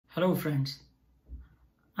Hello friends,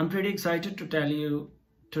 I'm pretty excited to tell you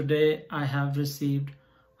today I have received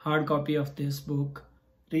hard copy of this book,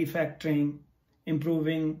 Refactoring,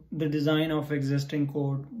 Improving the Design of Existing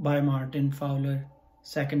Code by Martin Fowler,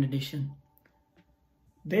 2nd edition.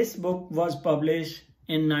 This book was published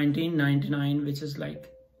in 1999, which is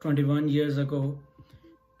like 21 years ago,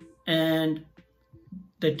 and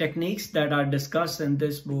the techniques that are discussed in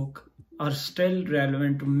this book are still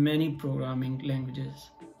relevant to many programming languages.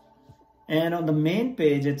 And on the main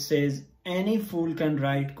page, it says, any fool can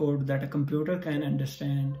write code that a computer can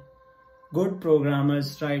understand. Good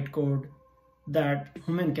programmers write code that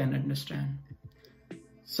human can understand.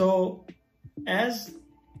 So as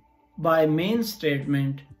by main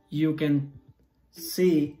statement, you can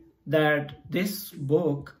see that this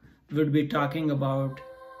book would be talking about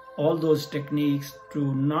all those techniques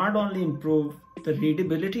to not only improve the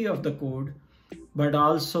readability of the code, but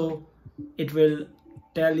also it will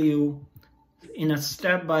tell you in a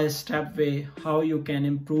step-by-step way how you can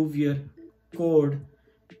improve your code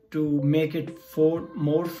to make it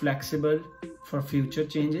more flexible for future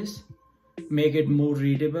changes, make it more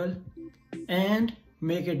readable, and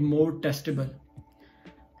make it more testable.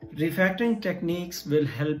 Refactoring techniques will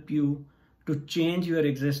help you to change your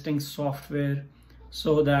existing software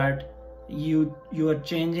so that you are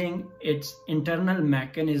changing its internal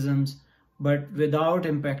mechanisms but without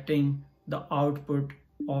impacting the output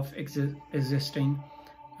of existing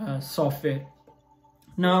software.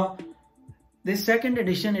 Now, this 2nd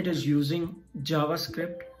edition, it is using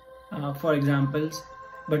JavaScript for examples,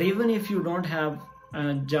 but even if you don't have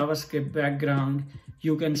a JavaScript background,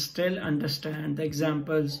 you can still understand the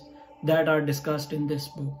examples that are discussed in this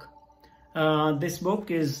book. This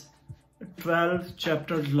book is 12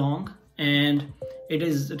 chapters long, and it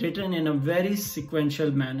is written in a very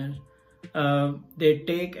sequential manner. They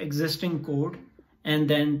take existing code and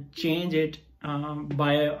then change it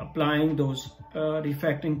by applying those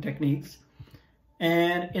refactoring techniques,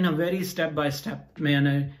 and in a very step-by-step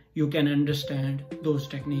manner you can understand those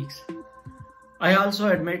techniques. I also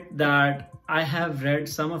admit that I have read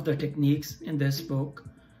some of the techniques in this book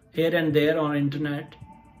here and there on internet,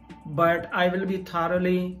 but I will be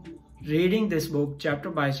thoroughly reading this book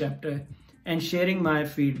chapter by chapter and sharing my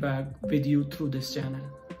feedback with you through this channel.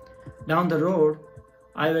 Down the road,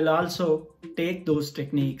 I will also take those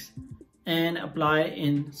techniques and apply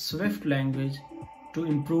in Swift language to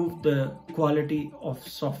improve the quality of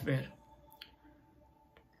software.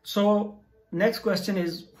 So next question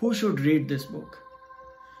is, who should read this book?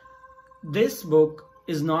 This book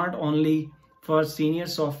is not only for senior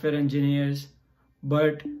software engineers,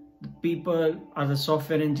 but the people or the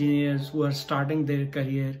software engineers who are starting their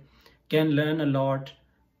career can learn a lot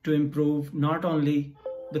to improve not only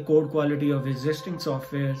the code quality of existing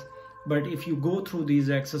softwares, but if you go through these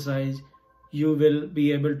exercises, you will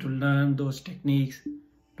be able to learn those techniques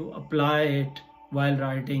to apply it while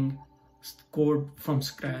writing code from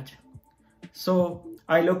scratch. So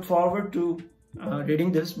I look forward to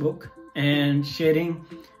reading this book and sharing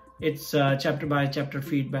its chapter by chapter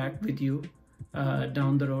feedback with you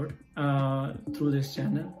down the road through this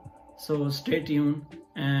channel. So stay tuned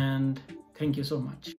and thank you so much.